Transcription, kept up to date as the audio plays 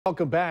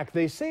Welcome back.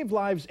 They save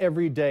lives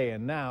every day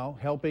and now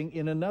helping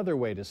in another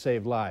way to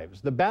save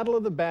lives. The Battle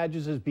of the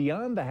Badges is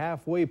beyond the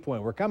halfway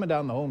point. We're coming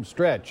down the home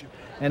stretch.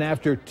 And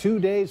after 2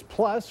 days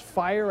plus,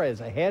 fire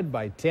is ahead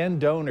by 10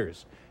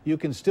 donors. You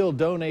can still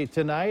donate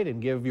tonight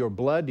and give your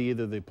blood to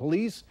either the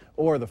police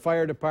or the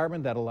fire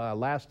department. That'll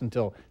last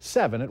until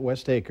 7 at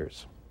West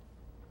Acres.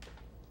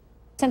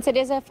 Since it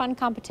is a fun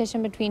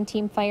competition between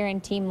Team Fire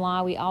and Team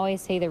Law, we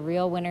always say the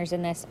real winners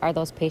in this are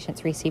those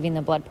patients receiving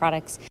the blood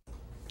products.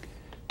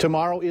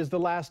 Tomorrow is the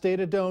last day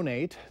to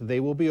donate. They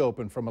will be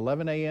open from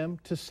 11 a.m.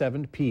 to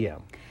 7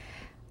 p.m.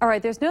 All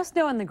right, there's no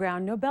snow on the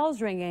ground, no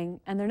bells ringing,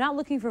 and they're not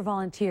looking for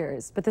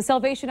volunteers, but the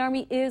Salvation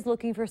Army is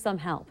looking for some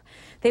help.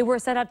 They were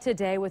set up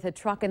today with a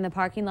truck in the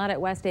parking lot at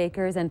West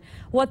Acres, and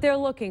what they're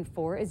looking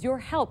for is your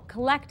help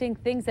collecting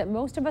things that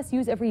most of us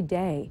use every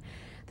day.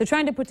 They're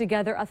trying to put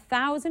together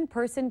 1,000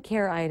 personal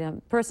care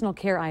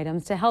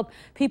items to help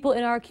people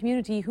in our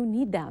community who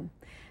need them.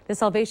 The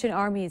Salvation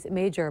Army's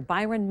Major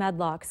Byron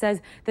Medlock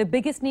says the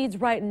biggest needs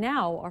right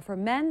now are for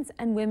men's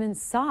and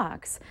women's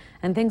socks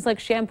and things like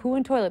shampoo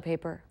and toilet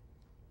paper.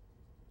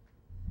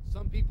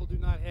 Some people do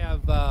not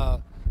have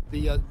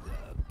the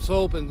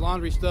soap and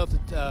laundry stuff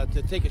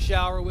to take a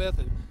shower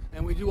with,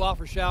 and we do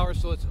offer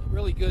showers, so it's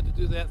really good to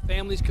do that.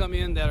 Families come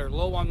in that are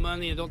low on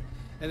money and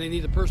they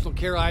need the personal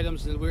care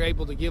items, and we're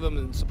able to give them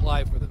and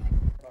supply for them.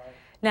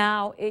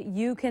 Now,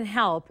 you can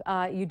help.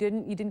 You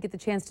didn't get the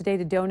chance today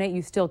to donate.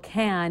 You still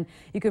can.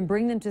 You can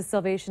bring them to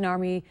Salvation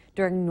Army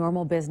during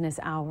normal business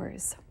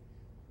hours.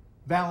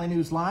 Valley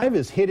News Live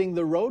is hitting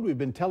the road. We've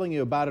been telling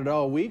you about it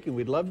all week, and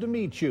we'd love to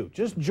meet you.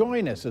 Just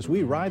join us as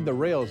we ride the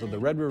rails of the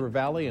Red River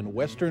Valley and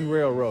Western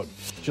Railroad,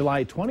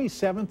 July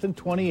 27th and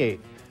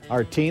 28th.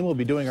 Our team will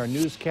be doing our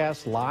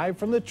newscast live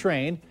from the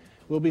train.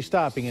 We'll be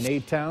stopping in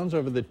 8 towns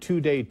over the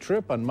 2-day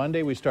trip. On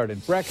Monday, we start in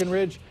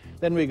Breckenridge.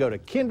 Then we go to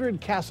Kindred,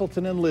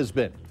 Castleton, and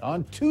Lisbon.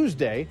 On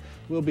Tuesday,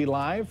 we'll be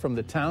live from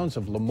the towns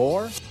of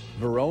Lemoore,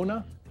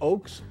 Verona,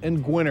 Oaks,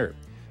 and Gwinner.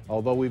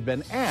 Although we've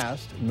been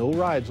asked, no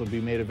rides will be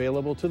made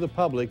available to the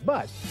public,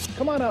 but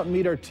come on out and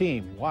meet our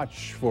team.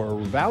 Watch for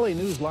Valley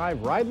News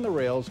Live Riding the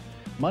Rails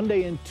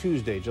Monday and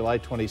Tuesday, July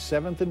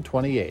 27th and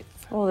 28th.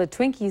 Well, the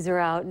Twinkies are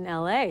out in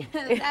L.A.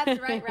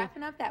 That's right.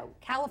 Wrapping up that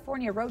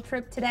California road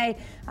trip today.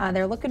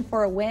 They're looking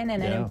for a win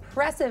and an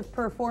impressive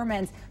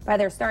performance by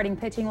their starting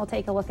pitching. We'll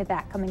take a look at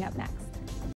that coming up next.